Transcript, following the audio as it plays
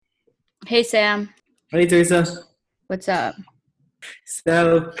Hey Sam, Hey Teresa. what's up?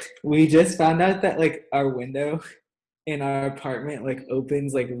 So we just found out that like our window in our apartment like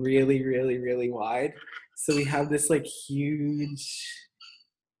opens like really, really, really wide. So we have this like huge,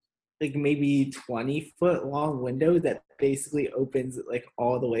 like maybe 20-foot long window that basically opens like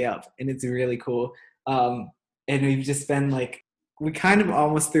all the way up, and it's really cool. Um, and we've just been like we kind of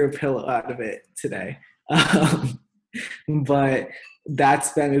almost threw a pillow out of it today. Um, but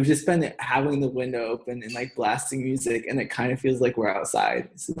we've just been having the window open and like blasting music, and it kind of feels like we're outside,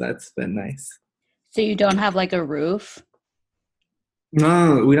 so that's been nice. So you don't have like a roof?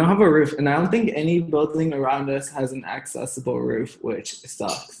 No, we don't have a roof, and I don't think any building around us has an accessible roof, which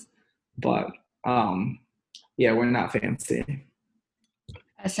sucks. But um yeah, we're not fancy.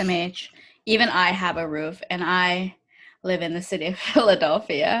 SMH. Even I have a roof and I live in the city of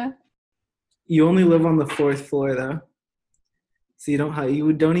Philadelphia. You only live on the fourth floor though, so you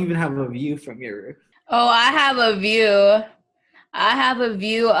don't even have a view from your roof. Oh, I have a view. I have a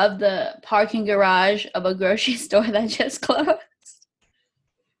view of the parking garage of a grocery store that just closed.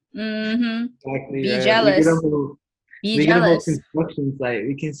 Mm-hmm. Exactly Be right. jealous. Be We get a whole jealous. construction site.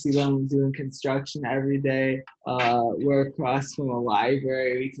 We can see them doing construction every day. We're across from a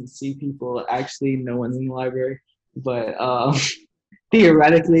library. We can see people. Actually, no one's in the library, but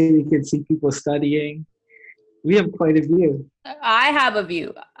theoretically, we could see people studying. We have quite a view. I have a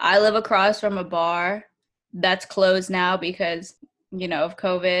view. I live across from a bar that's closed now because, of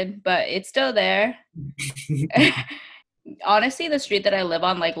COVID, but it's still there. Honestly, the street that I live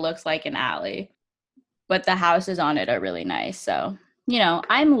on like looks like an alley, but the houses on it are really nice. So,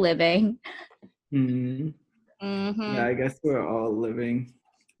 I'm living. Hmm. Yeah, Hmm. I guess we're all living.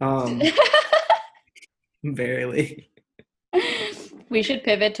 Um, barely. We should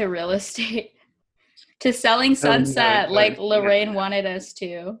pivot to real estate, to selling Oh no, sunset no, like Lorraine wanted us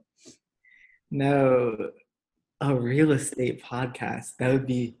to. no. A real estate podcast. That would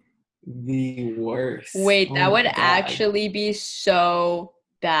be the worst. Wait, Oh that would my God. actually be so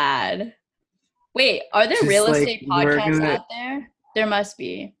bad. Wait, are there real Just like estate we're podcasts gonna out there? There must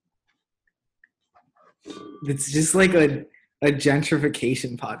be. it's just like a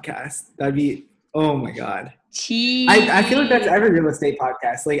gentrification podcast. That'd be, oh my God. I feel like that's Tea. every real estate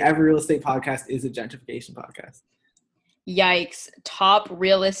podcast. Like every real estate podcast is a gentrification podcast. Yikes. Top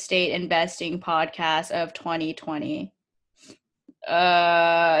real estate investing podcast of 2020.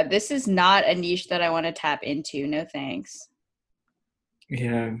 This is not a niche that I want to tap into. No thanks.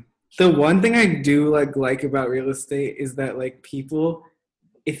 Yeah. The one thing I do like about real estate is that like people,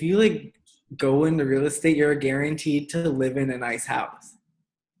 if you like go into real estate, you're guaranteed to live in a nice house,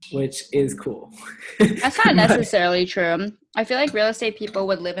 which is cool. That's not But necessarily true. I feel like real estate people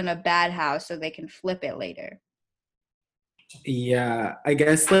would live in a bad house so they can flip it later. yeah, I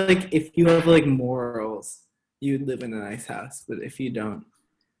guess like if you have like morals, you'd live in a nice house. But if you don't,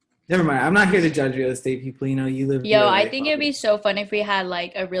 never mind. I'm not here to judge real estate people. You live Yo, your I life, think it'd be obviously. so fun if we had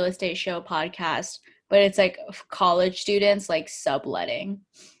like a real estate show podcast, but it's like college students like subletting.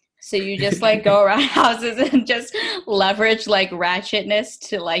 So you just like go around houses and just leverage like ratchetness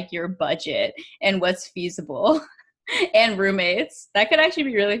to like your budget and what's feasible and roommates. That could actually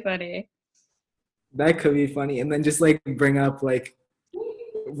be really funny. That could be funny. And then just like bring up like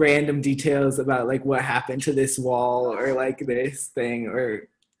random details about like what happened to this wall or like this thing or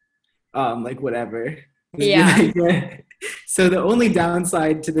like whatever. Just be Yeah. like, yeah. So the only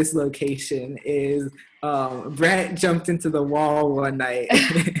downside to this location is Brett jumped into the wall one night.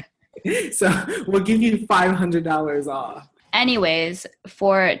 So we'll give you $500 off. Anyways,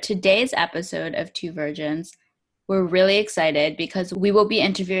 for today's episode of Two Virgins, we're really excited because we will be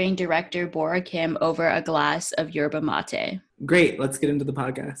interviewing director Bora Kim over a glass of yerba mate. Great. Let's get into the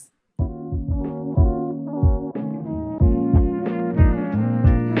podcast.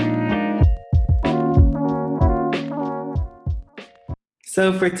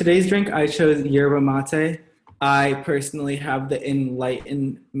 So for today's drink, I chose yerba mate. I personally have the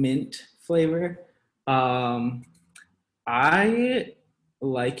enlightenment flavor. Um, I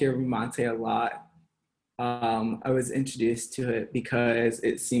like yerba mate a lot. I was introduced to it because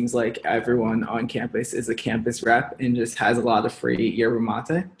it seems like everyone on campus is a campus rep and just has a lot of free yerba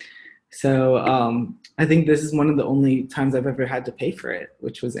mate. So I think this is one of the only times I've ever had to pay for it,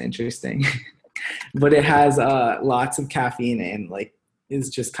 which was interesting. But it has lots of caffeine and like is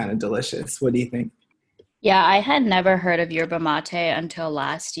just kind of delicious. What do you think? Yeah, I had never heard of yerba mate until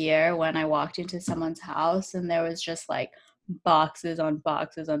last year when I walked into someone's house and there was just like boxes on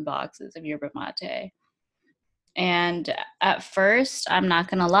boxes on boxes of yerba mate. And at first, I'm not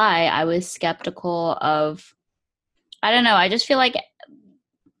gonna lie, I was skeptical of, I don't know, I just feel like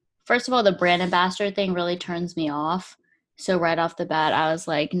first of all, the brand ambassador thing really turns me off. So right off the bat, I was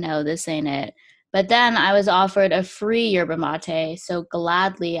like, no, this ain't it. But then I was offered a free yerba mate, so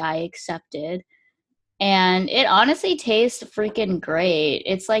gladly I accepted. And it honestly tastes freaking great.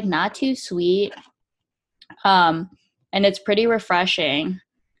 It's like not too sweet. Um, and it's pretty refreshing.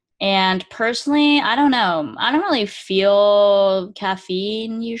 And personally, I don't know. I don't really feel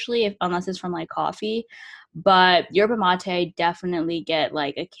caffeine usually, unless it's from like coffee. But yerba mate, I definitely get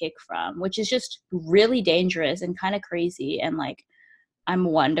like a kick from, which is just really dangerous and kind of crazy. And like, I'm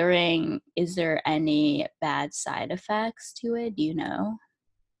wondering, is there any bad side effects to it? Do you know?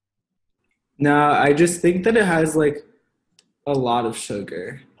 No, I just think that it has like a lot of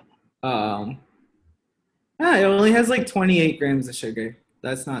sugar. Um, it only has like 28 grams of sugar.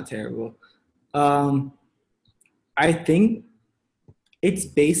 That's not terrible. Um, I think it's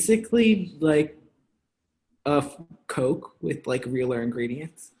basically like a Coke with like realer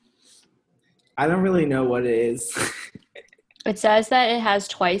ingredients. I don't really know what it is. It says that it has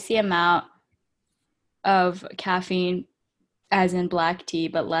twice the amount of caffeine as in black tea,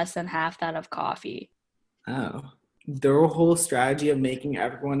 but less than half that of coffee. Oh, their whole strategy of making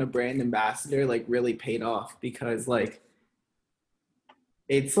everyone a brand ambassador like really paid off because like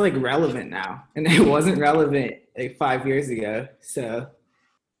it's like relevant now, and it wasn't relevant like 5 years ago. So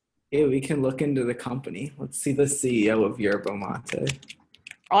yeah, we can look into the company. Let's see the CEO of Yerba Mate.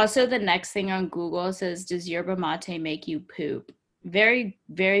 Also, the next thing on Google says, does yerba mate make you poop? Very,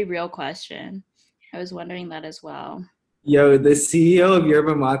 very real question. I was wondering that as well. Yo, the CEO of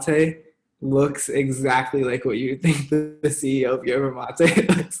Yerba Mate looks exactly like what you think the CEO of Yerba Mate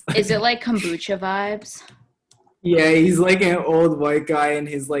looks Is it like. like kombucha vibes? Yeah, he's like an old white guy in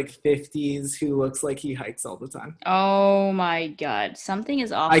his like 50s who looks like he hikes all the time. Oh my God. Something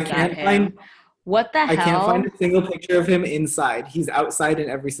is off I about can't him. find What the I can't find hell? a single picture of him inside. He's outside in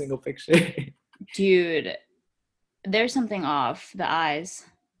every single picture. Dude, there's something off. The eyes.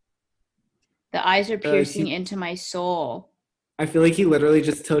 The eyes are piercing He, into my soul. I feel like he literally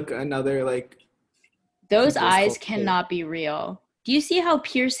just took another like Those people's eyes culture. cannot be real. Do you see how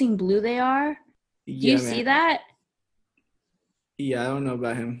piercing blue they are? Do you Yeah, see man. that? Yeah, I don't know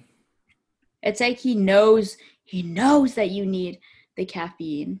about him. It's like he knows that you need the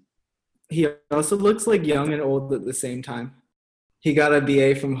caffeine. He also looks like young and old at the same time. He got a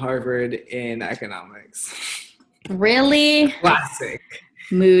BA from Harvard in economics. Really? Classic.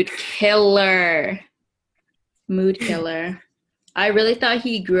 Mood killer. Mood killer. I really thought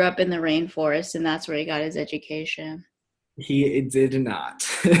he grew up in the rainforest and that's where he got his education. He did not.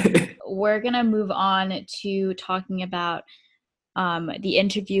 We're going to move on to talking about the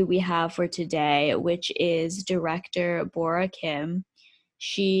interview we have for today, which is director Bora Kim.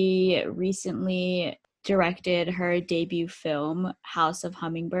 She recently directed her debut film, House of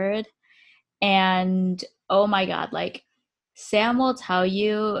Hummingbird. And oh my God, like Sam will tell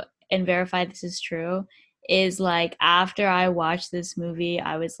you and verify this is true, is like after I watched this movie,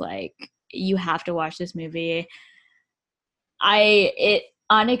 I was like, you have to watch this movie. It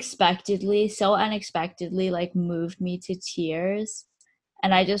unexpectedly, so unexpectedly, like moved me to tears.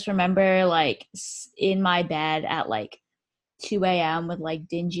 And I just remember like in my bed at like 2 a.m. with like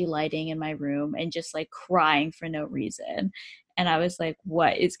dingy lighting in my room and just like crying for no reason. And I was like,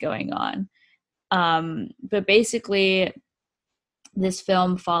 what is going on? But basically, this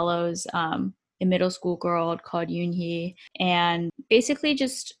film follows a middle school girl called Yoon-hee and basically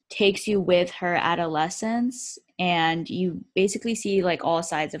just takes you with her adolescence, and you basically see like all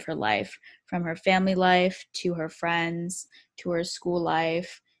sides of her life, from her family life to her friends to her school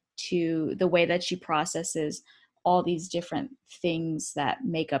life to the way that she processes all these different things that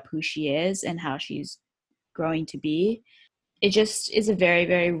make up who she is and how she's growing to be. It just is a very,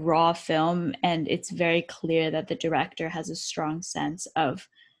 very raw film, and it's very clear that the director has a strong sense of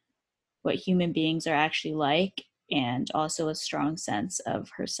what human beings are actually like, and also a strong sense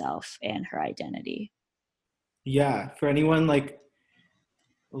of herself and her identity. Yeah, for anyone like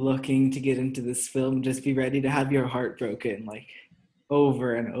looking to get into this film, just be ready to have your heart broken like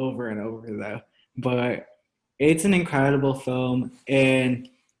over and over and over though. But it's an incredible film, and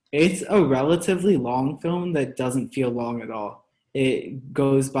it's a relatively long film that doesn't feel long at all. It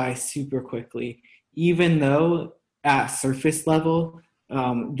goes by super quickly, even though at surface level,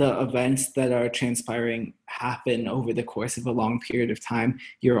 the events that are transpiring happen over the course of a long period of time.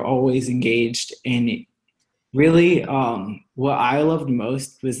 You're always engaged in really, what I loved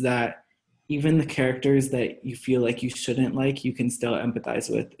most was that even the characters that you feel like you shouldn't like, you can still empathize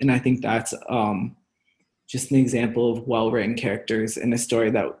with. And I think that's just an example of well-written characters in a story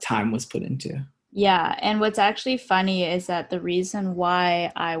that time was put into. Yeah, and what's actually funny is that the reason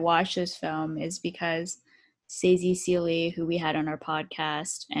why I watched this film is because Stacey Seeley, who we had on our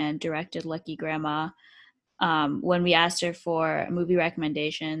podcast and directed Lucky Grandma, when we asked her for movie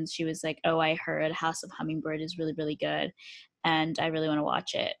recommendations, she was like, "Oh, I heard House of Hummingbird is really, really good, and I really want to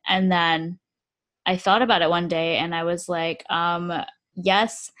watch it." And then I thought about it one day, and I was like,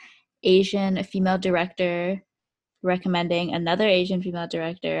 yes, Asian female director recommending another Asian female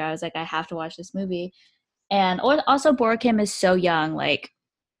director. I was like, I have to watch this movie. And also, Bora Kim is so young, like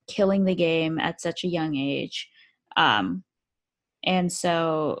killing the game at such a young age. Um, and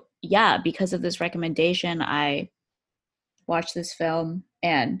so, yeah, because of this recommendation, I watched this film.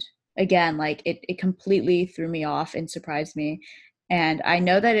 And again, like it completely threw me off and surprised me. And I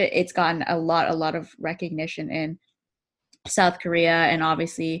know that it's gotten a lot of recognition in South Korea. And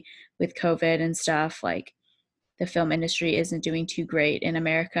obviously, with COVID and stuff, like the film industry isn't doing too great in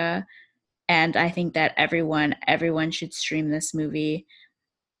America. And I think that everyone should stream this movie.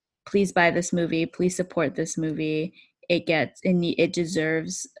 Please buy this movie. Please support this movie. It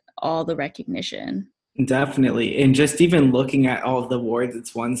deserves all the recognition. Definitely. And just even looking at all of the awards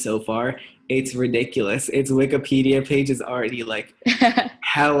it's won so far, it's ridiculous. Its Wikipedia page is already like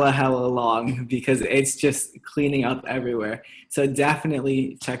hella long because it's just cleaning up everywhere. So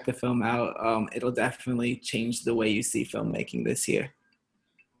definitely check the film out. It'll definitely change the way you see filmmaking this year.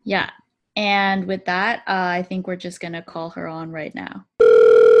 Yeah. And with that, I think we're just going to call her on right now.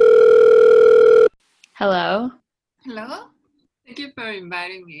 Hello. Hello? Thank you for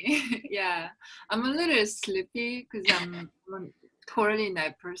inviting me. Yeah, I'm a little sleepy because I'm a totally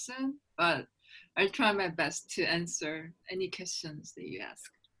night person, but I'll try my best to answer any questions that you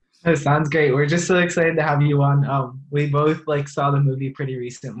ask. That sounds great. We're just so excited to have you on. We both like saw the movie pretty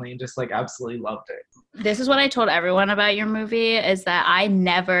recently and just like absolutely loved it. This is what I told everyone about your movie is that I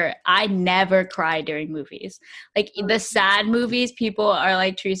never cry during movies. Like the sad movies, people are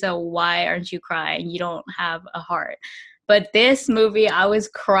like, Teresa, why aren't you crying? You don't have a heart. But this movie, I was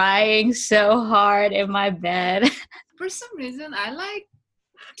crying so hard in my bed. For some reason, I like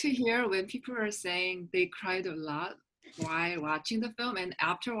to hear when people are saying they cried a lot while watching the film and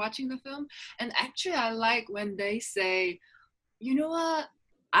after watching the film. And actually, I like when they say, you know what?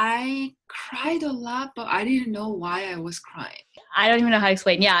 I cried a lot, but I didn't know why I was crying. I don't even know how to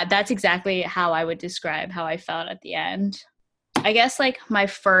explain. Yeah, that's exactly how I would describe how I felt at the end. I guess like my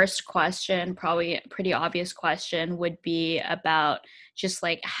first question, probably a pretty obvious question, would be about just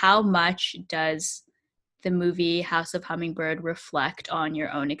like how much does the movie House of Hummingbird reflect on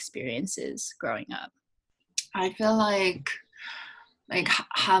your own experiences growing up? I feel like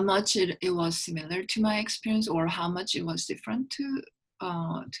how much it was similar to my experience or how much it was different to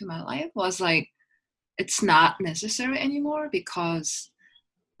my life was like it's not necessary anymore because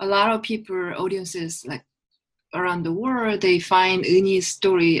a lot of people, audiences like around the world, they find Eunhee's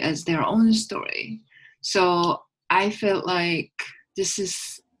story as their own story. So I felt like this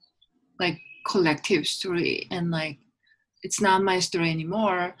is like collective story and like it's not my story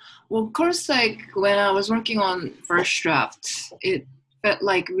anymore. Well, of course, like when I was working on first draft, it felt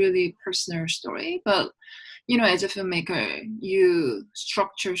like really personal story. But you know, as a filmmaker, you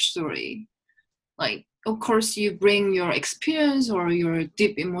structure story. Like, of course, you bring your experience or your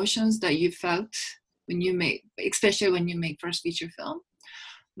deep emotions that you felt when you make, especially when you make first feature film.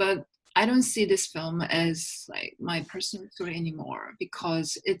 But I don't see this film as like my personal story anymore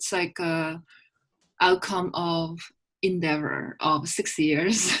because it's like a outcome of endeavor of 6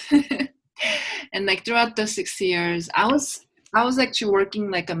 years. And like throughout the 6 years, I was actually working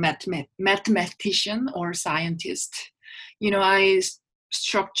like a mathematician or scientist. You know, I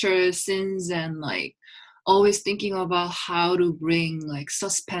structure scenes and like always thinking about how to bring like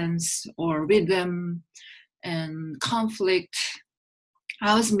suspense or rhythm and conflict.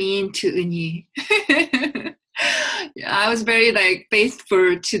 I was mean to Eunhee. Yeah, I was very like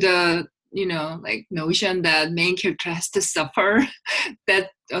faithful to the like notion that main character has to suffer that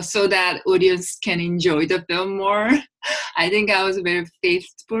so that audience can enjoy the film more. I think I was very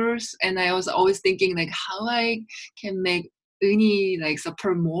faithful and I was always thinking like how I can make Eunhee like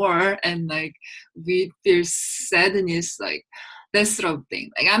suffer more and like we feel sadness, like that sort of thing.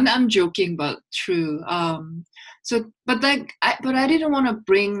 Like I'm joking but true. So but I didn't want to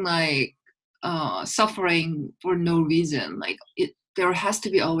bring like suffering for no reason. Like there has to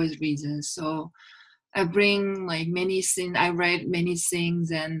be always reasons. So I bring like many scenes. I write many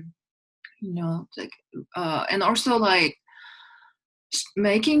things, and like and also like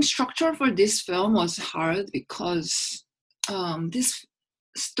making structure for this film was hard because this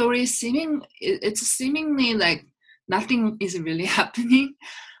story it's seemingly like nothing is really happening.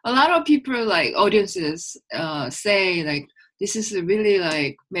 A lot of people, like audiences, say like this is a really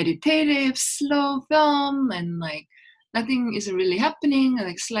like meditative, slow film, and like nothing is really happening,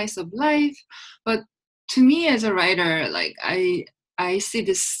 like slice of life. But to me as a writer, like I see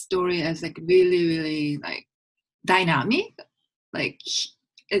this story as like really, really like dynamic, like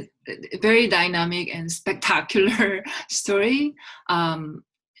very dynamic and spectacular story.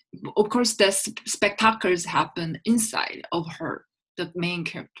 Of course, the spectacles happen inside of her, the main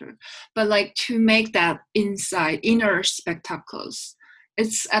character, but like to make that inner spectacles,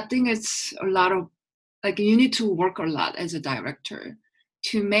 I think it's a lot of like you need to work a lot as a director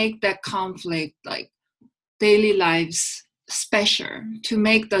to make that conflict like daily lives special, to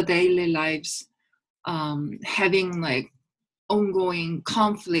make the daily lives having like ongoing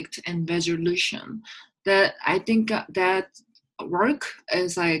conflict and resolution. That I think that work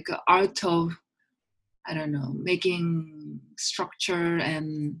is like art of, I don't know, making structure,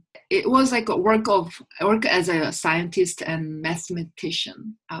 and it was like a work as a scientist and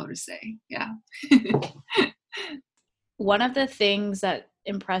mathematician, I would say. Yeah. One of the things that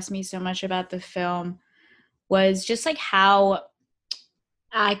impressed me so much about the film was just like how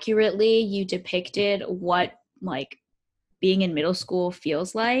accurately you depicted what like being in middle school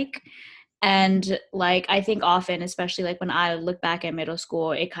feels like. And like I think often, especially like when I look back at middle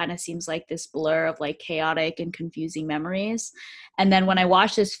school, it kind of seems like this blur of like chaotic and confusing memories. And then when I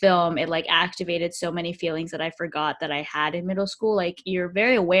watched this film, it like activated so many feelings that I forgot that I had in middle school. Like you're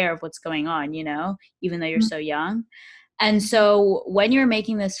very aware of what's going on, you know, even though you're so young. And so when you're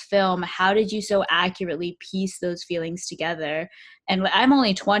making this film, how did you so accurately piece those feelings together? And I'm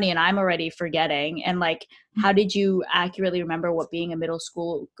only 20 and I'm already forgetting. And like, how did you accurately remember what being a middle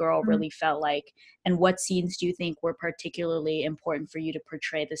school girl really felt like? And what scenes do you think were particularly important for you to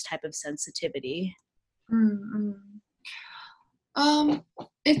portray this type of sensitivity? Mm-hmm.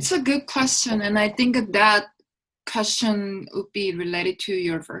 It's a good question. And I think that question would be related to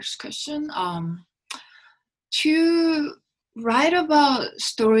your first question. To write about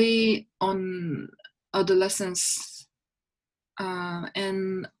story on adolescence,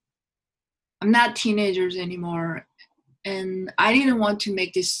 and I'm not teenagers anymore, and I didn't want to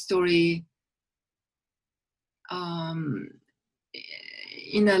make this story in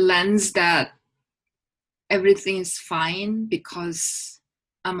a lens that everything is fine because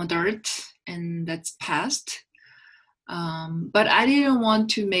I'm adult and that's past. But I didn't want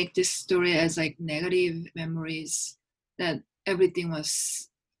to make this story as like negative memories, that everything was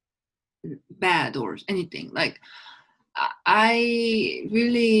bad or anything. Like I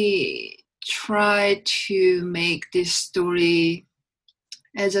really try to make this story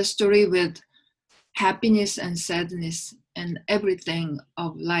as a story with happiness and sadness and everything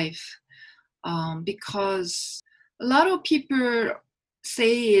of life, because a lot of people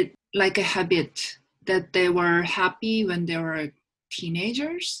say it like a habit, that they were happy when they were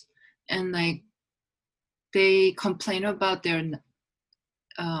teenagers, and like they complain about their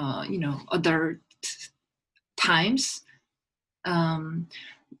other times,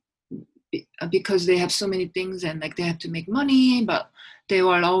 because they have so many things and like they have to make money, but they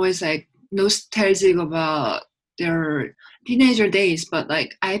were always like nostalgic about their teenager days. But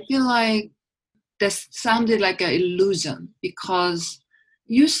like I feel like that sounded like an illusion, because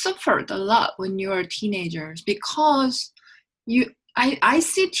you suffered a lot when you were teenagers, because I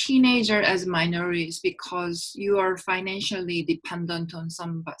see teenager as minorities because you are financially dependent on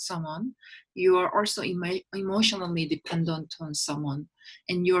someone. You are also emotionally dependent on someone,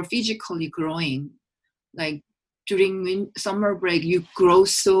 and you are physically growing. Like during summer break, you grow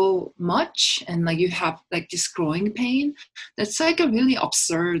so much, and like you have like this growing pain. That's like a really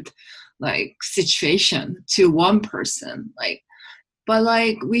absurd like situation to one person. Like, but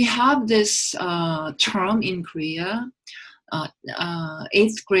like we have this term in Korea,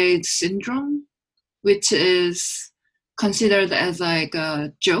 eighth grade syndrome, which is considered as like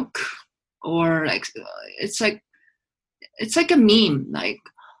a joke, or like it's like a meme. Like,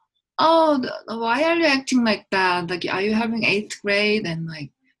 oh, why are you acting like that? Like, are you having eighth grade? And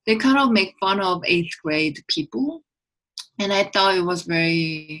like they kind of make fun of eighth grade people, and I thought it was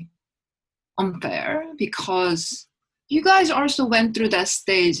very unfair, because you guys also went through that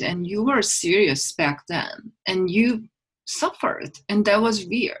stage and you were serious back then and you suffered, and that was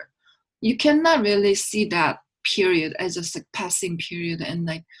real. You cannot really see that period as just a passing period, and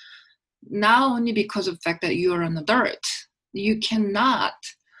like now only because of the fact that you are an adult, you cannot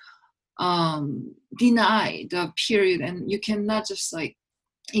deny the period, and you cannot just like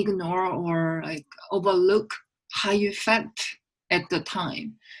ignore or like overlook how you felt at the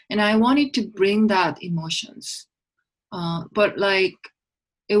time. And I wanted to bring that emotions But like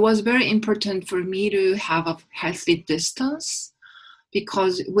it was very important for me to have a healthy distance,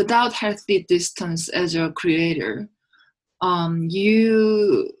 because without healthy distance as a creator,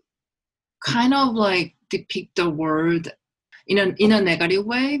 you kind of like depict the world in a negative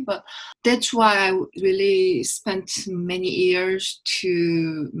way. But that's why I really spent many years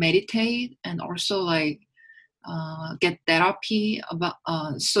to meditate and also like get therapy about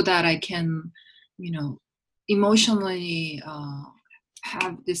so that I can, you know, emotionally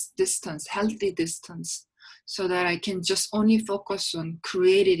have this distance, healthy distance, so that I can just only focus on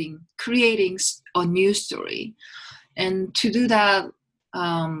creating a new story. And to do that,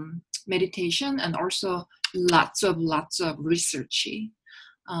 meditation and also lots of research.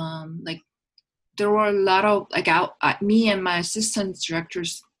 Like there were a lot of like me and my assistant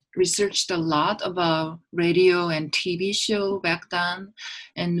directors researched a lot about radio and TV show back then,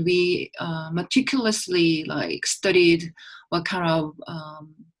 and we meticulously like studied what kind of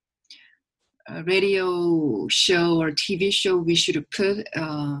radio show or TV show we should put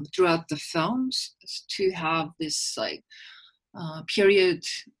throughout the films to have this like period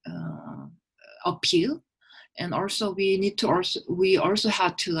appeal. And also we also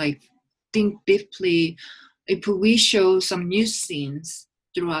had to like think deeply. If we show some news scenes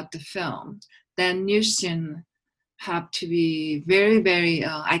throughout the film, then news scene have to be very, very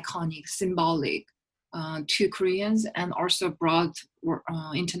iconic, symbolic to Koreans and also broad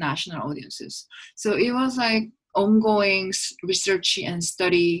international audiences. So it was like ongoing research and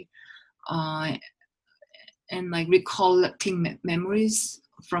study and like recollecting memories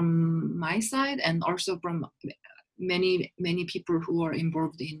from my side and also from many people who are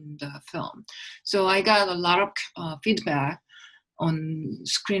involved in the film. So I got a lot of feedback on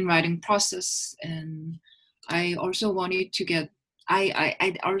screenwriting process, and I also wanted to get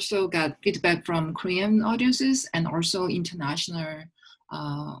I also got feedback from Korean audiences and also international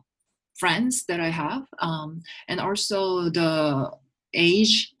friends that I have, and also the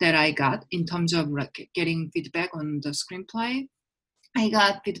age that I got in terms of like getting feedback on the screenplay. I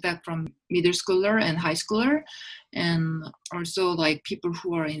got feedback from middle schooler and high schooler, and also like people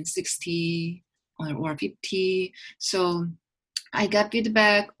who are in 60 or 50. So I got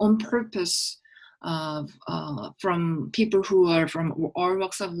feedback on purpose from people who are from all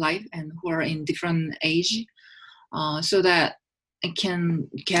walks of life and who are in different age, so that I can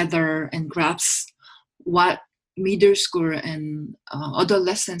gather and grasp what middle school and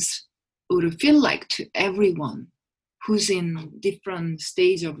adolescents would feel like to everyone who's in different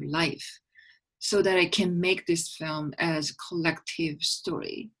stage of life, so that I can make this film as a collective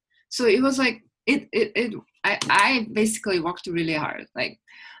story. So it was like I basically worked really hard. Like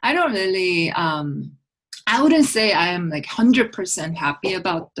I don't really I wouldn't say I am like 100% happy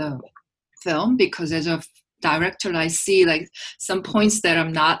about the film, because as a director I see like some points that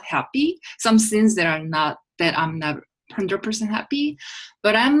I'm not happy, some scenes that I'm not 100% happy.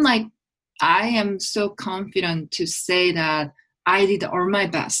 But I am so confident to say that I did all my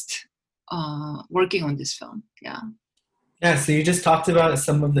best working on this film. Yeah, so you just talked about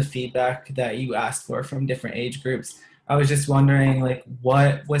some of the feedback that you asked for from different age groups. I was just wondering, like,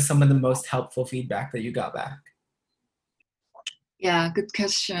 what was some of the most helpful feedback that you got back? Yeah, good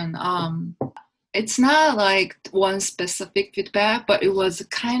question. It's not like one specific feedback, but it was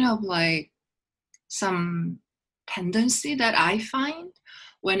kind of like some tendency that I find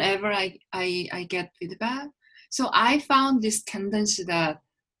whenever I get feedback. So I found this tendency that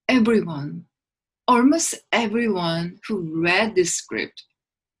almost everyone who read this script,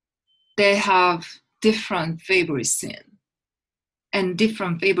 they have different favorite scene and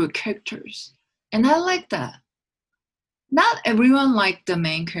different favorite characters. And I like that. Not everyone liked the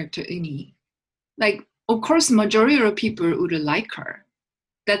main character, Uni. Like, of course, majority of people would like her.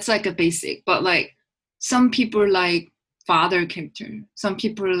 That's like a basic. But like, some people like father character. Some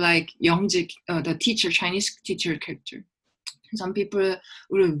people like Youngji, the teacher, Chinese teacher character. Some people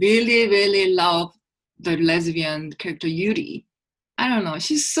would really, really love the lesbian character Yuri. I don't know.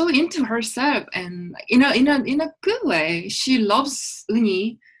 She's so into herself, and in a good way. She loves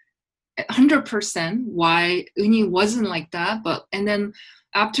Uni 100%. Why Uni wasn't like that, and then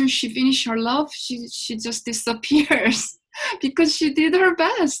after she finished her love, she just disappears because she did her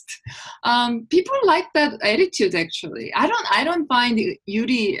best. People like that attitude. Actually, I don't find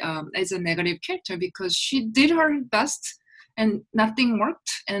Yuri as a negative character, because she did her best and nothing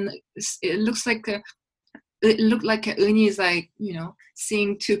worked, and it looks like it looked like Uni is like,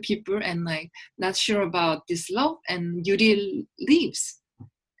 seeing two people and like not sure about this love, and Yuri leaves.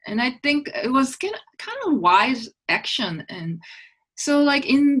 And I think it was kind of wise action. And So like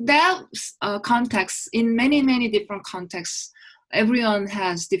in that context, in many different contexts, everyone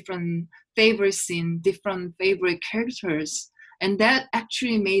has different favorite scene, different favorite characters, and that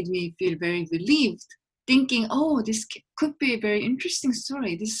actually made me feel very relieved, thinking, oh, this could be a very interesting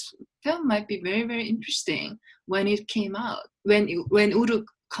story. This film might be very interesting when it came out, when Uruk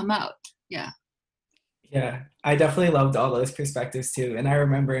come out. Yeah. Yeah, I definitely loved all those perspectives too. And I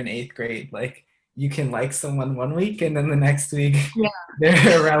remember in eighth grade, like you can like someone one week and then the next week Yeah.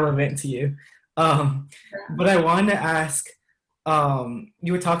 they're irrelevant to you. But I wanted to ask,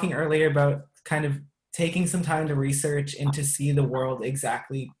 you were talking earlier about kind of taking some time to research and to see the world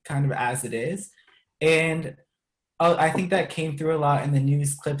exactly kind of as it is. And I think that came through a lot in the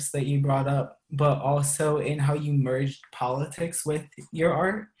news clips that you brought up, but also in how you merged politics with your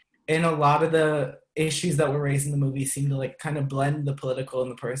art. And a lot of the issues that were raised in the movie seem to like kind of blend the political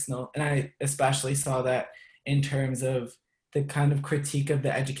and the personal. And I especially saw that in terms of the kind of critique of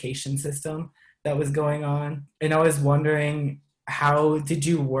the education system that was going on. And I was wondering, how did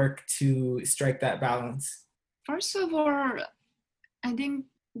you work to strike that balance? First of all, I think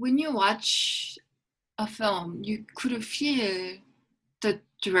when you watch a film, you could feel the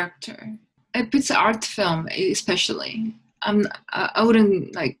director. If it's an art film, especially, I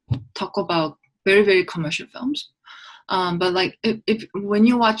wouldn't like talk about very commercial films. But like if when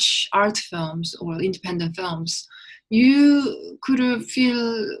you watch art films or independent films, you could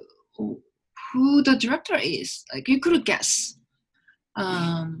feel who the director is. Like you could guess.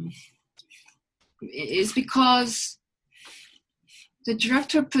 It's because the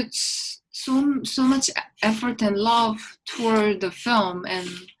director puts so much effort and love toward the film, and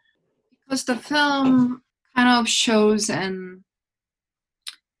because the film kind of shows and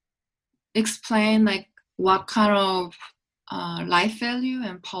explain like what kind of life value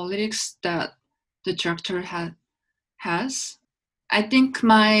and politics that the director has. I think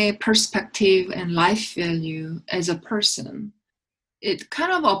my perspective and life value as a person, it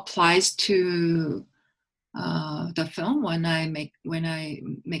kind of applies to the film when I make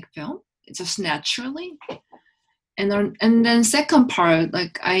film. It's just naturally. And then second part,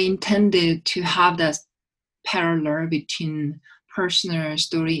 like I intended to have that parallel between personal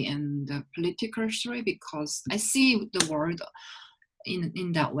story and the political story, because I see the world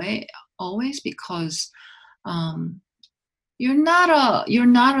in that way always, because you're not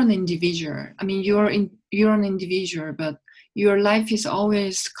an individual. I mean, you're an individual, but your life is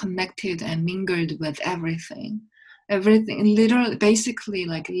always connected and mingled with everything, literally, basically,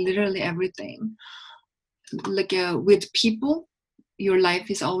 like literally everything. Like with people, your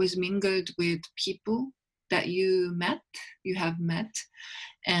life is always mingled with people that you have met,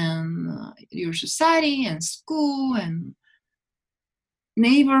 and your society and school and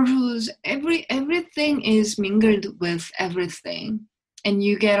neighborhoods, everything is mingled with everything, and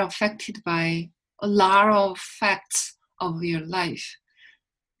you get affected by a lot of facts of your life.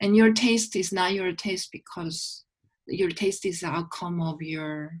 And your taste is not your taste because your taste is the outcome of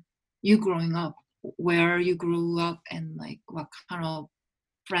you growing up, where you grew up, and like what kind of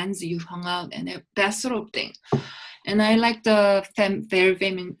friends you hung out, and that sort of thing. And I like the very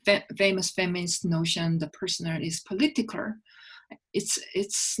famous feminist notion, the personal is political.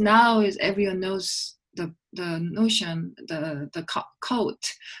 It's now is everyone knows the notion, the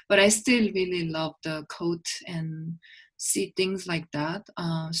quote, but I still really love the quote and see things like that.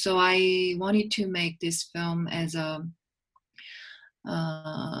 So I wanted to make this film as a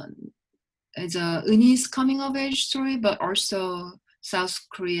Eunice's coming of age story, but also South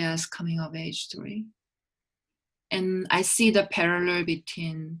Korea's coming of age story. And I see the parallel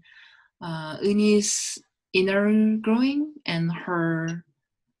between Eunice's inner growing and her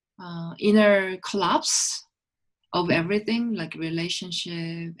inner collapse of everything, like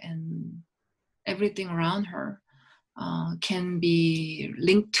relationship and everything around her, can be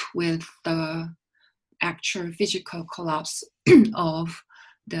linked with the actual physical collapse of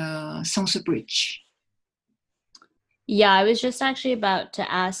the Songsu Bridge. Yeah, I was just actually about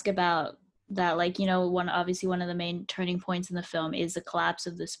to ask about that. Like, you know, one of the main turning points in the film is the collapse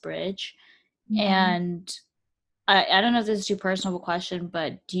of this bridge. Mm-hmm. And I don't know if this is too personal of a question,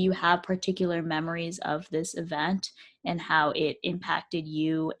 but do you have particular memories of this event and how it impacted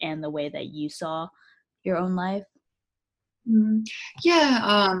you and the way that you saw your own life?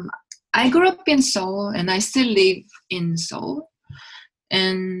 Yeah, I grew up in Seoul and I still live in Seoul.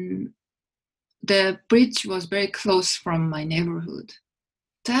 And the bridge was very close from my neighborhood.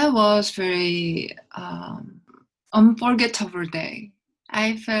 That was very unforgettable day.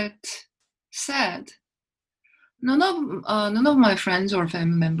 I felt sad. None of my friends or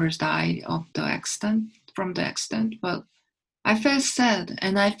family members died from the accident, but I felt sad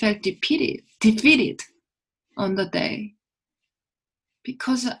and I felt defeated on the day,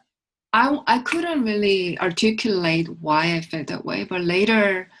 because I couldn't really articulate why I felt that way. But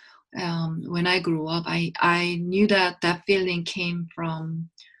later, when I grew up, I knew that that feeling came from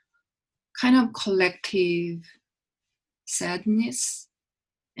kind of collective sadness.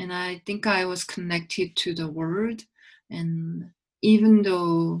 And I think I was connected to the world. And even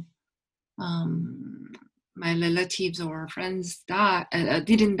though my relatives or friends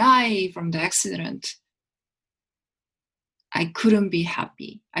didn't die from the accident, I couldn't be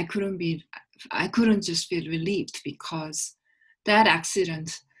happy. I couldn't just feel relieved, because that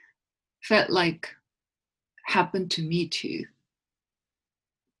accident felt like happened to me too.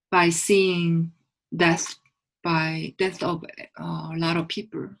 By seeing death of a lot of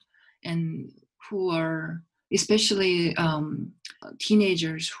people, and who are especially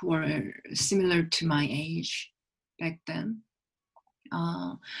teenagers who are similar to my age back then.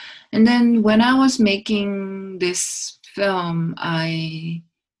 And then when I was making this film, I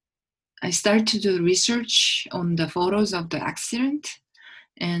started to do research on the photos of the accident.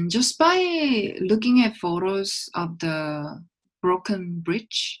 And just by looking at photos of the broken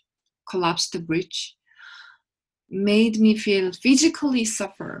bridge, collapsed bridge, made me feel physically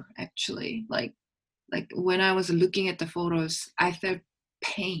suffer, actually. Like when I was looking at the photos, I felt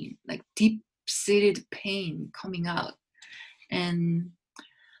pain, like deep-seated pain coming out. And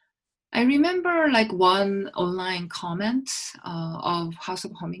I remember like one online comment of House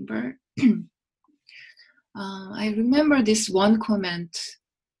of Hummingbird. I remember this one comment.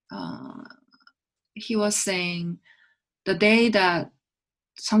 He was saying, the day that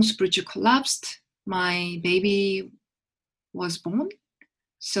Sangsu Bridge collapsed, my baby was born.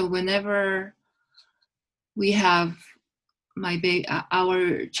 So whenever we have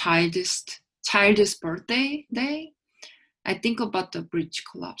our child's birthday day, I think about the bridge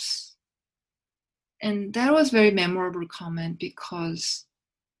collapse. And that was very memorable comment, because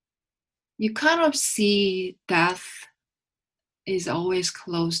you kind of see death is always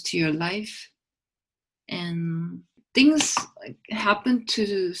close to your life, and things like happen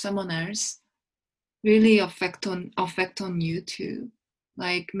to someone else really affect on you too.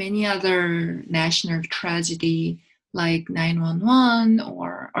 Like many other national tragedy, like 9/11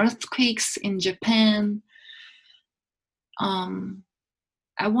 or earthquakes in Japan.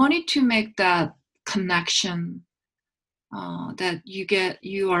 I wanted to make that connection, that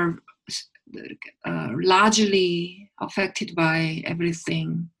you are largely affected by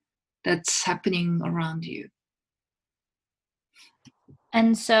everything that's happening around you.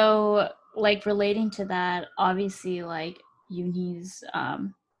 And so, like, relating to that, obviously, like, Yoonhee's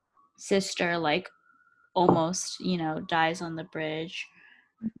sister, like, almost, dies on the bridge.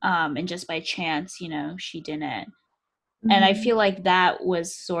 And just by chance, she didn't. And I feel like that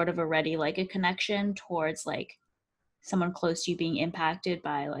was sort of already, like, a connection towards, like, someone close to you being impacted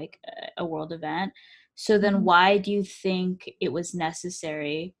by, like, a world event. So then why do you think it was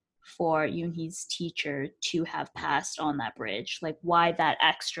necessary for Yoonhee's teacher to have passed on that bridge? Like, why that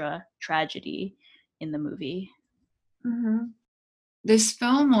extra tragedy in the movie? This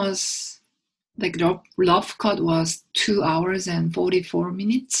film was, like, rough cut was 2 hours and 44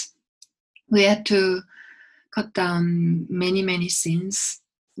 minutes. We had to cut down many scenes.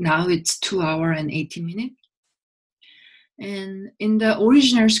 Now it's 2 hours and 18 minutes. And in the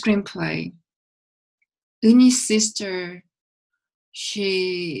original screenplay, Eunhee's sister,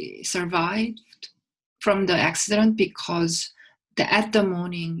 she survived from the accident because at the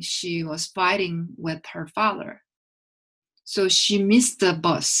morning she was fighting with her father. So she missed the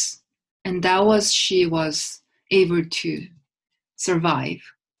bus, and she was able to survive.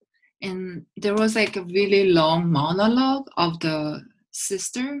 And there was like a really long monologue of the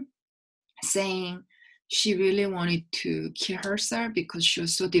sister saying she really wanted to kill herself because she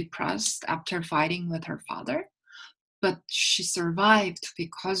was so depressed after fighting with her father. But she survived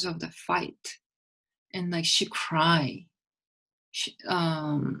because of the fight. And like she cried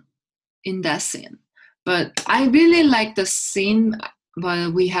in that scene. But I really like the scene,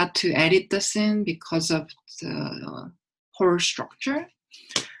 but we had to edit the scene because of the horror structure.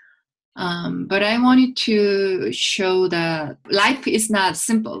 But I wanted to show that life is not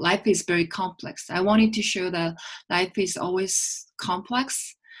simple. Life is very complex. I wanted to show that life is always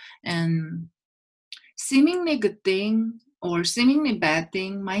complex, and seemingly good thing or seemingly bad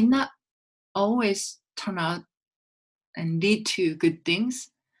thing might not always turn out and lead to good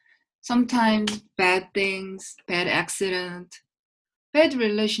things. Sometimes bad things, bad accident, bad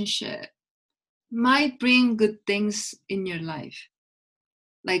relationship might bring good things in your life,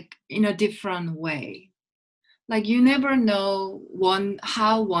 like in a different way. like you never know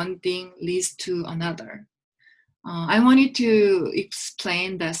how one thing leads to another. I wanted to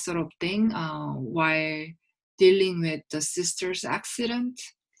explain that sort of thing while dealing with the sister's accident.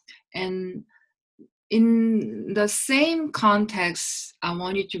 And in the same context, I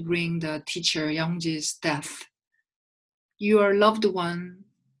wanted to bring the teacher Youngji's death. Your loved one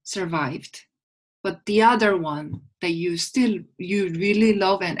survived, but the other one that you really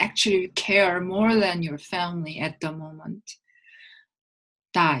love and actually care more than your family at the moment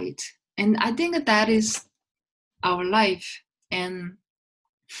died. And I think that is our life. And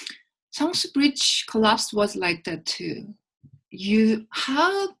Seongsu Bridge collapse was like that too.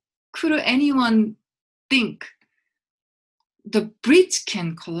 How could anyone think the bridge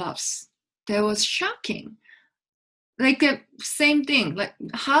can collapse? That was shocking. Like the same thing. Like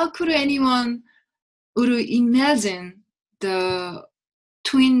how could anyone would imagine the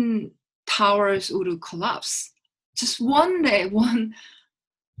twin towers would collapse? Just one day,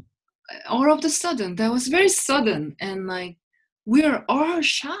 all of a sudden, that was very sudden, and like we're all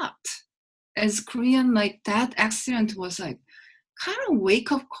shocked as Korean. Like that accident was like kind of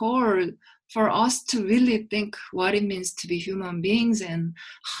wake up call for us to really think what it means to be human beings and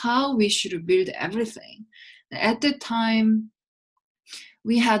how we should build everything. At the time,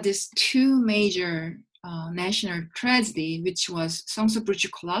 we had these two major national tragedy, which was Seongsu Bridge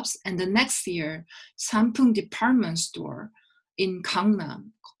collapse, and the next year, Sampoong department store in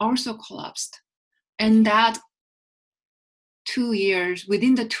Gangnam also collapsed. And that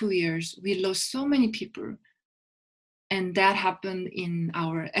within the 2 years, we lost so many people. And that happened in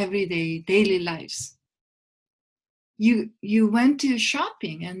our everyday daily lives. You went to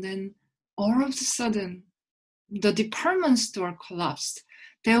shopping, and then all of a sudden, the department store collapsed.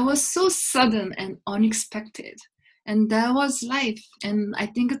 That was so sudden and unexpected. And that was life. And I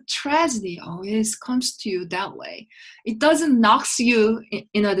think a tragedy always comes to you that way. It doesn't knock you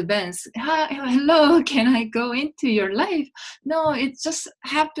in advance. Hello, can I go into your life? No, it just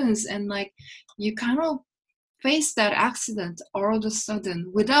happens. And like you kind of face that accident all of a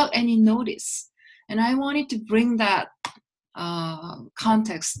sudden without any notice. And I wanted to bring that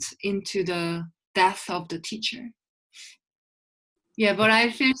context into the death of the teacher. Yeah, but I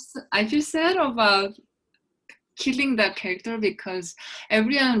feel sad about killing that character because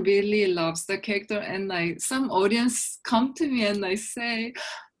everyone really loves the character, and like some audience come to me and like say,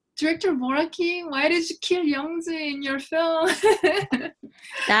 Director Moraki, why did you kill Youngji in your film?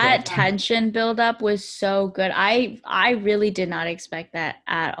 That tension buildup was so good. I really did not expect that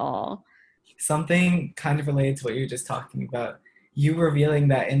at all. Something kind of related to what you were just talking about. You revealing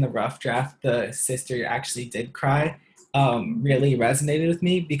that in the rough draft, the sister actually did cry, really resonated with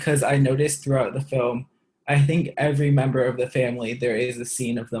me because I noticed throughout the film, I think every member of the family, there is a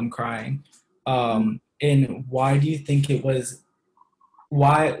scene of them crying. And why do you think it was,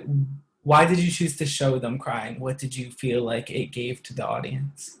 why did you choose to show them crying? What did you feel like it gave to the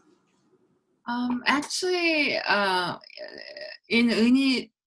audience? Actually, in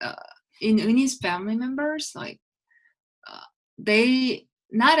Eunhee's family members, like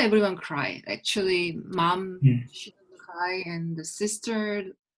not everyone cried. Actually, mom she doesn't cry, and the sister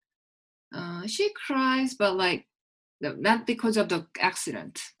she cries, but like not because of the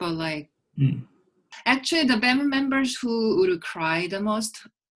accident, but like actually the family members who would cry the most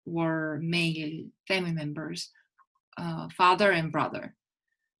were male family members, father and brother.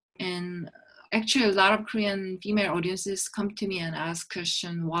 And actually a lot of Korean female audiences come to me and ask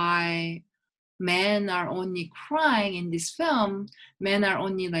question why men are only crying in this film, men are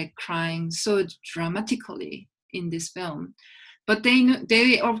only like crying so dramatically in this film. But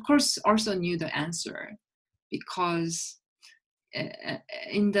they of course also knew the answer, because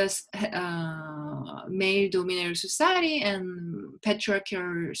in this male-dominated society and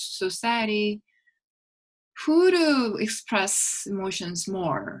patriarchal society, who to express emotions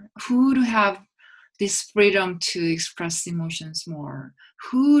more, who to have this freedom to express emotions more,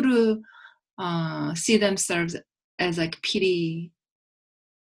 who to see themselves as like pity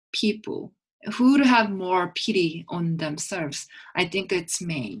people, who to have more pity on themselves. I think it's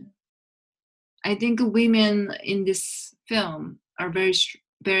men. I think women in this film are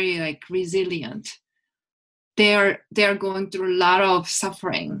very like resilient. They're going through a lot of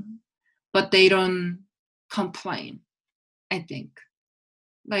suffering, but they don't complain. I think,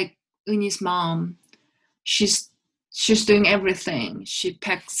 like Eunhee's mom, she's doing everything. She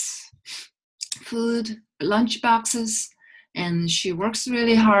packs food, lunch boxes, and she works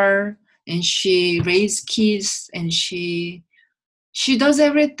really hard, and she raises kids, and she does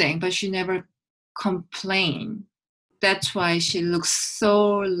everything, but she never complains. That's why she looks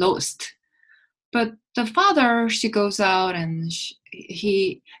so lost. But the father, she goes out and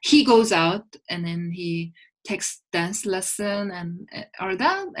he goes out and then he takes dance lesson and or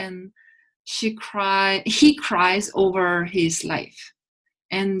that, and he cries over his life,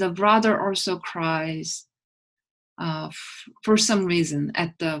 and the brother also cries for some reason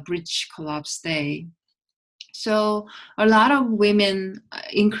at the bridge collapse day. So a lot of women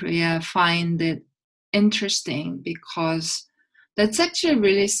in Korea find it interesting because that's actually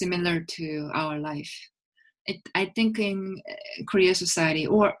really similar to our life. I think in Korea society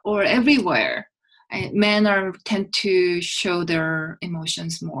or everywhere, men tend to show their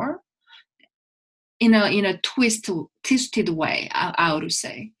emotions more in a twisted way. I would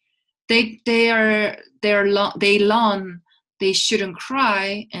say they learn they shouldn't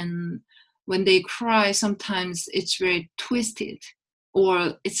cry, and when they cry, sometimes it's very twisted,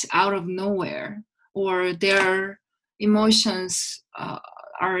 or it's out of nowhere, or their emotions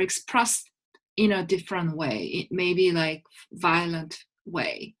are expressed in a different way. It may be like violent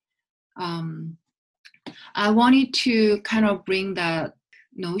way. I wanted to kind of bring that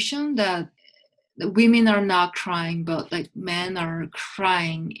notion that the women are not crying, but like men are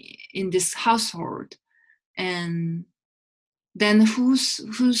crying in this household, and then who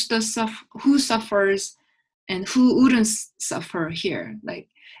suffers and who wouldn't suffer here? Like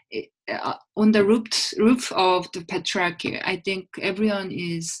on the roof of the patriarchy, I think everyone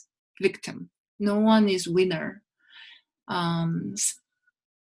is victim. No one is winner.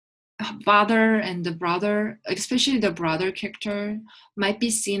 Father and the brother, especially the brother character, might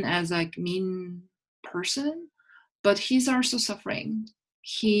be seen as like mean person, but he's also suffering.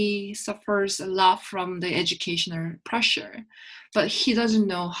 He suffers a lot from the educational pressure, but he doesn't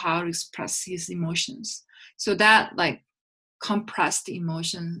know how to express his emotions. So that like compressed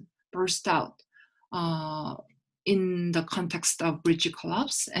emotion burst out in the context of bridge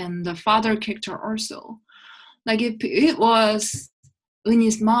collapse, and the father character also. Like if it was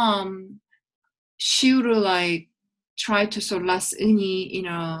Eunhye's mom, she would like try to solace Eunhye in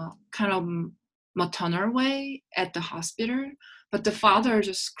a kind of maternal way at the hospital, but the father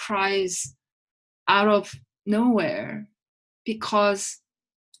just cries out of nowhere because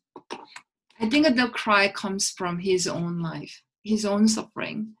I think the cry comes from his own life, his own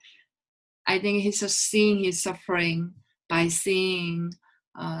suffering. I think he's just seeing his suffering by seeing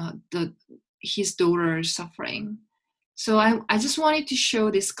his daughter suffering. So I just wanted to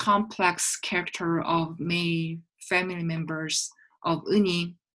show this complex character of male family members of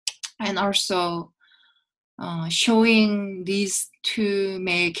Eunhye, and also showing these two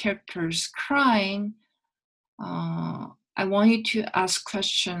male characters crying. I want you to ask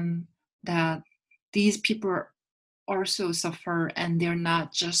question that these people also suffer, and they're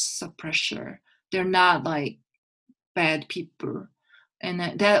not just suppressor. They're not like bad people.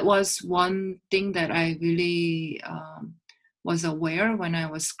 And that was one thing that I really was aware when I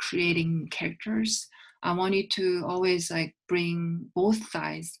was creating characters. I wanted to always like bring both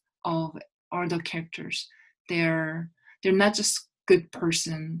sides of all the characters. They're not just good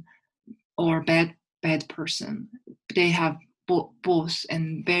person or bad person. They have both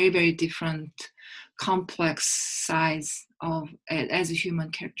and very, very different complex sides of as a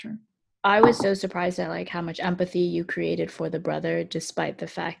human character. I was so surprised at like how much empathy you created for the brother, despite the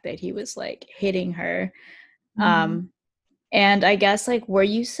fact that he was like hitting her. Mm-hmm. And I guess like, were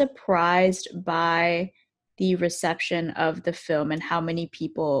you surprised by the reception of the film and how many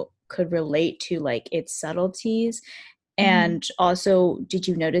people could relate to like its subtleties? And also, did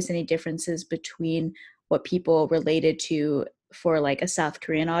you notice any differences between what people related to for like a South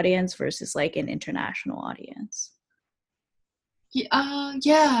Korean audience versus like an international audience?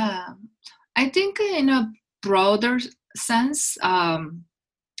 Yeah. I think in a broader sense,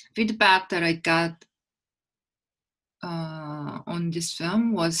 feedback that I got on this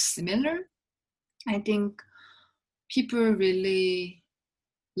film was similar. I think people really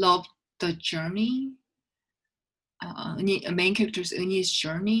loved the journey, main character's Eunhye's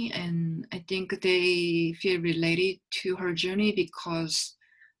journey, and I think they feel related to her journey because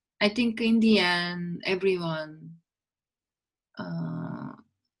I think in the end, everyone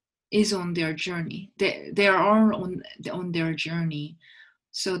is on their journey. They are all on their journey.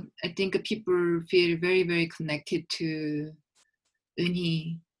 So I think people feel very, very connected to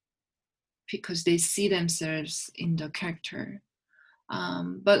Eunhye because they see themselves in the character.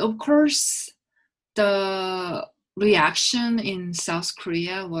 But of course, the reaction in South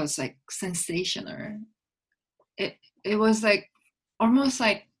Korea was like sensational. It was like almost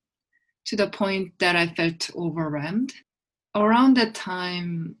like to the point that I felt overwhelmed. Around that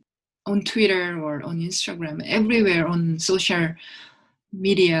time, on Twitter or on Instagram, everywhere on social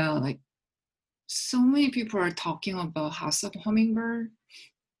media, like so many people are talking about House of Hummingbird,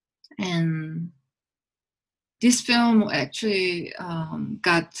 and this film actually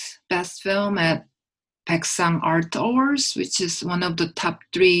got Best Film at Baeksang Art Awards, which is one of the top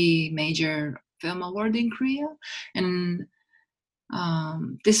 3 major film awards in Korea. And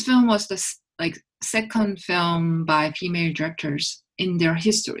this film was the second film by female directors in their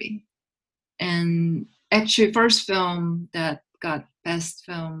history, and actually first film that got Best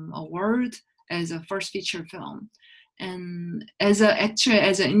Film Award as a first feature film. And as an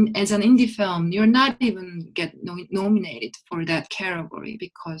indie film, you're not even get nominated for that category,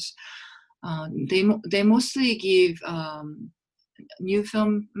 because they mostly give new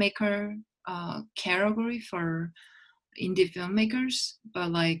filmmaker category for indie filmmakers,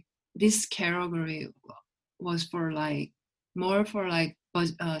 but like this category was for like more for like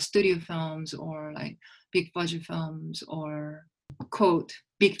studio films or like big budget films or quote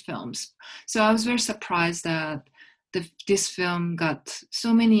big films. So I was very surprised that this film got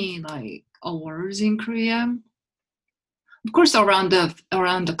so many like awards in Korea. Of course, around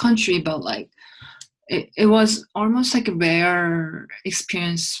the country, but like it was almost like a rare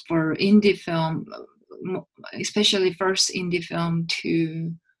experience for indie film, especially first indie film,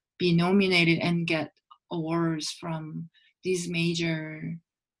 to be nominated and get awards from these major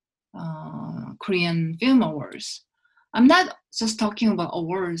Korean film awards. I'm not just talking about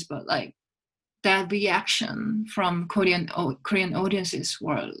awards, but like that reaction from Korean audiences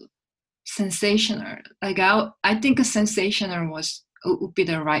were sensational. Like I think a sensational would be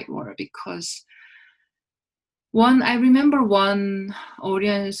the right word, because I remember one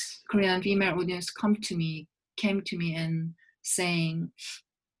audience, Korean female audience, came to me and saying,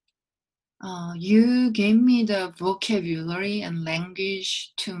 you gave me the vocabulary and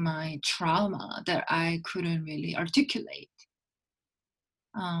language to my trauma that I couldn't really articulate.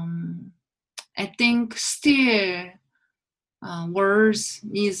 I think still words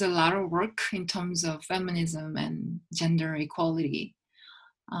needs a lot of work in terms of feminism and gender equality.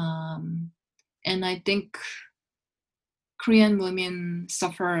 And I think Korean women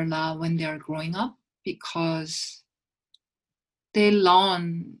suffer a lot when they are growing up, because they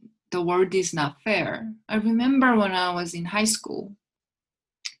learn the world is not fair. I remember when I was in high school,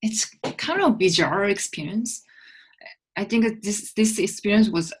 it's kind of a bizarre experience. I think this experience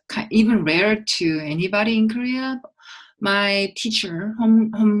was even rare to anybody in Korea. My teacher,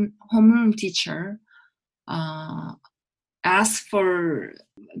 homeroom teacher, asked for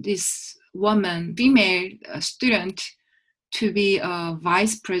this female student, to be a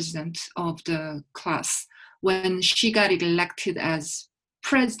vice president of the class when she got elected as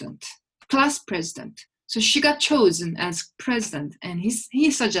class president. So she got chosen as president, and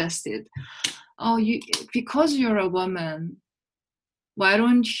he suggested, because you're a woman, why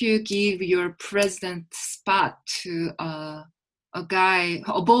don't you give your president spot to a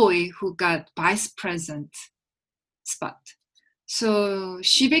boy who got vice president spot. So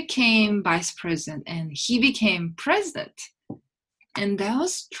she became vice president and he became president. And that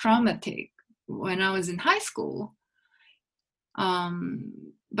was traumatic when I was in high school.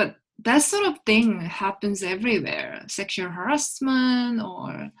 But that sort of thing happens everywhere. Sexual harassment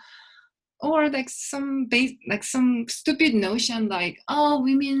or like some stupid notion like,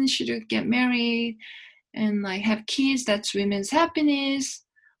 women should get married and like have kids, that's women's happiness.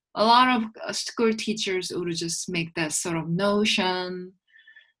 A lot of school teachers would just make that sort of notion.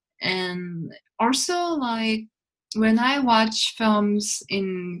 And also, like, when I watch films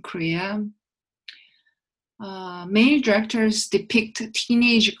in Korea, male directors depict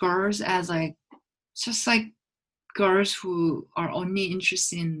teenage girls as like just like girls who are only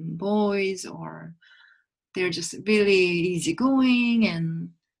interested in boys, or they're just really easygoing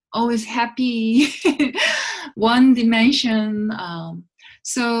and always happy, one dimension.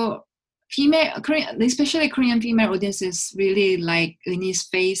 So especially Korean female audiences really like Eunhee's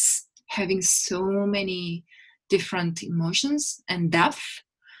face having so many different emotions and depth,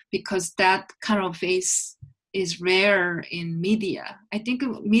 because that kind of face is rare in media. I think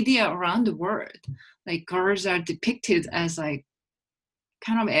media around the world, like girls are depicted as like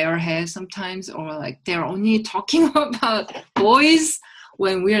kind of airheads sometimes, or like they're only talking about boys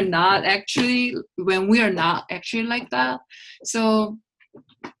when we are not actually like that. So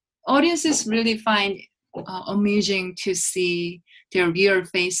audiences really find amusing to see their real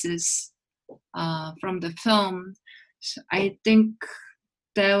faces from the film. So I think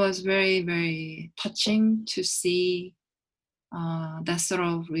that was very, very touching to see that sort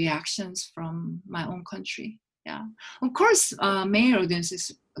of reactions from my own country. Yeah, of course, male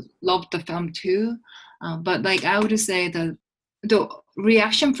audiences loved the film too, but like I would say the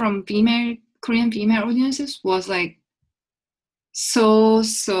reaction from female Korean female audiences was like so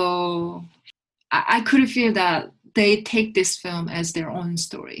I could feel that they take this film as their own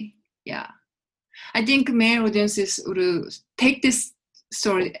story. Yeah. I think male audiences would take this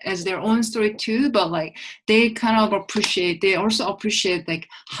story as their own story too, but like they also appreciate like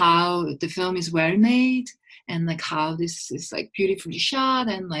how the film is well made and like how this is like beautifully shot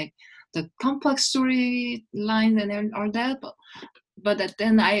and like the complex story lines and all that. But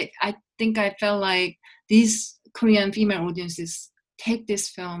then I think I felt like these Korean female audiences take this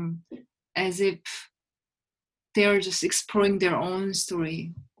film as if they're just exploring their own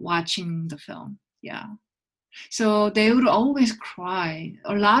story watching the film. Yeah. So they would always cry.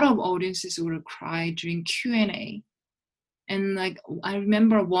 A lot of audiences would cry during Q&A. And like I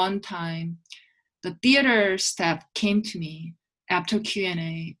remember one time the theater staff came to me after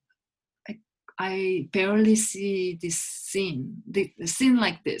Q&A. I barely see this scene, the scene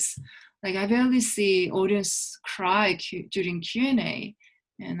like this. Like I barely see audience cry during Q&A,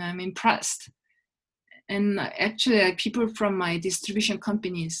 and I'm impressed. And actually, like, people from my distribution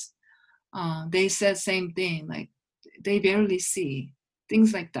companies, they said same thing. Like they barely see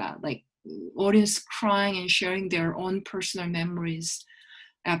things like that, like audience crying and sharing their own personal memories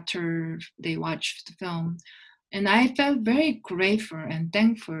after they watched the film. And I felt very grateful and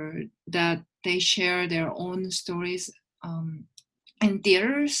thankful that they share their own stories in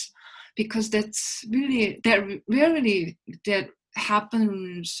theaters, because that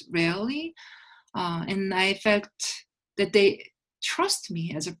happens rarely. And I felt that they trust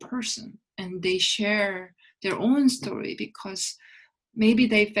me as a person and they share their own story, because maybe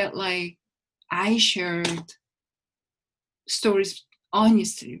they felt like I shared stories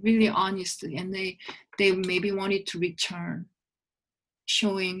honestly, really honestly, and they maybe wanted to return,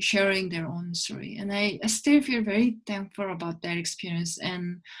 sharing their own story. And I still feel very thankful about that experience.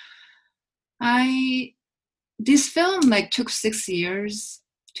 And this film like took 6 years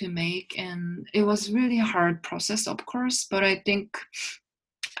to make, and it was really hard process, of course, but I think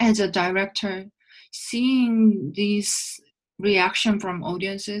as a director, seeing these reaction from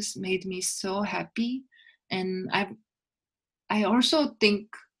audiences made me so happy. And I also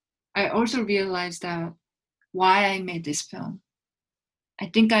realized that why I made this film. I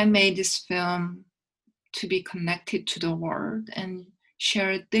think I made this film to be connected to the world and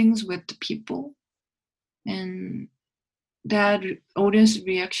share things with the people. And that audience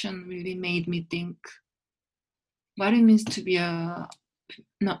reaction really made me think what it means to be an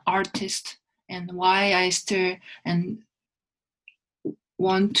artist, and why I still and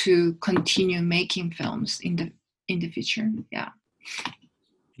want to continue making films in the future. Yeah.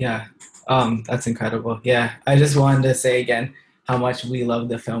 Yeah, that's incredible. Yeah, I just wanted to say again how much we love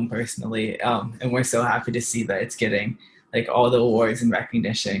the film personally, and we're so happy to see that it's getting like all the awards and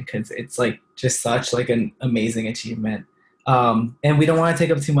recognition, because it's like just such like an amazing achievement. And we don't want to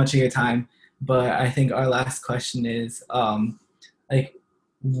take up too much of your time, but I think our last question is like,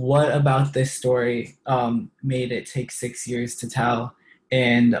 what about this story made it take 6 years to tell?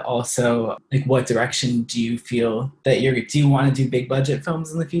 And also, like, what direction do you feel that do you want to do big budget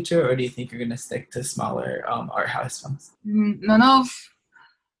films in the future, or do you think you're going to stick to smaller art house films? None of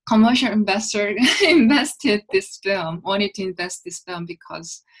commercial investor wanted to invest this film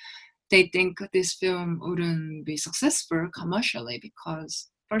because they think this film wouldn't be successful commercially, because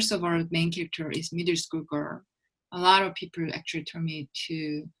first of all, the main character is middle school girl. A lot of people actually told me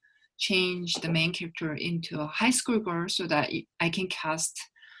to change the main character into a high school girl so that I can cast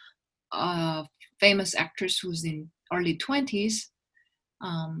a famous actress who's in early 20s.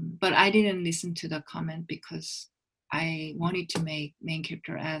 But I didn't listen to the comment because I wanted to make main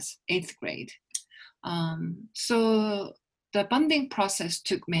character as 8th grade. So the funding process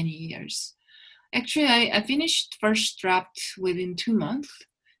took many years. Actually, I finished first draft within 2 months,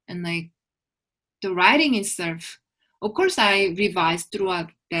 and like the writing itself, of course, I revised throughout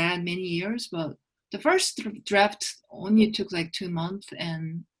that many years, but the first draft only took like 2 months,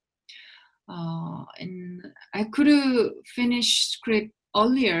 and I could have finished script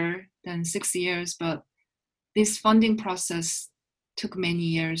earlier than 6 years, but this funding process took many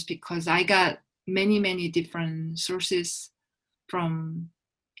years because I got many different sources from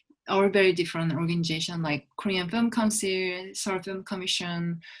all very different organizations like Korean Film Council, Seoul Film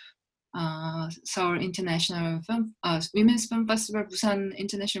Commission, Seoul International Film, Women's Film Festival, Busan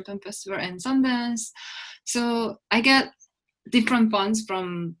International Film Festival, and Sundance. So I get different funds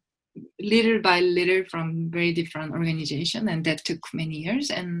from little by little from very different organizations, and that took many years.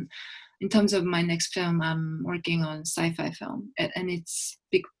 And in terms of my next film, I'm working on sci-fi film, and it's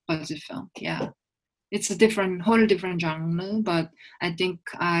big budget film. Yeah, it's a whole different genre, but I think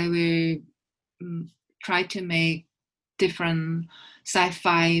I will try to make different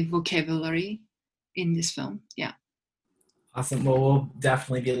sci-fi vocabulary in this film. Yeah. Awesome. Well, we'll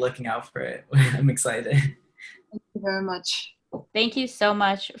definitely be looking out for it. I'm excited. Thank you very much. Thank you so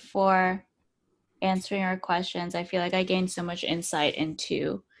much for answering our questions. I feel like I gained so much insight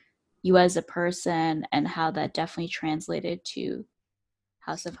into you as a person and how that definitely translated to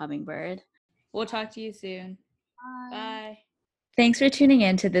House of Hummingbird. We'll talk to you soon. Bye. Thanks for tuning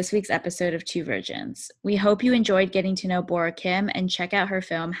in to this week's episode of Two Virgins. We hope you enjoyed getting to know Bora Kim and check out her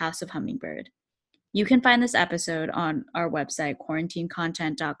film House of Hummingbird. You can find this episode on our website,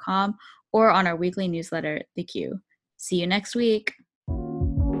 quarantinecontent.com, or on our weekly newsletter, The Q. See you next week.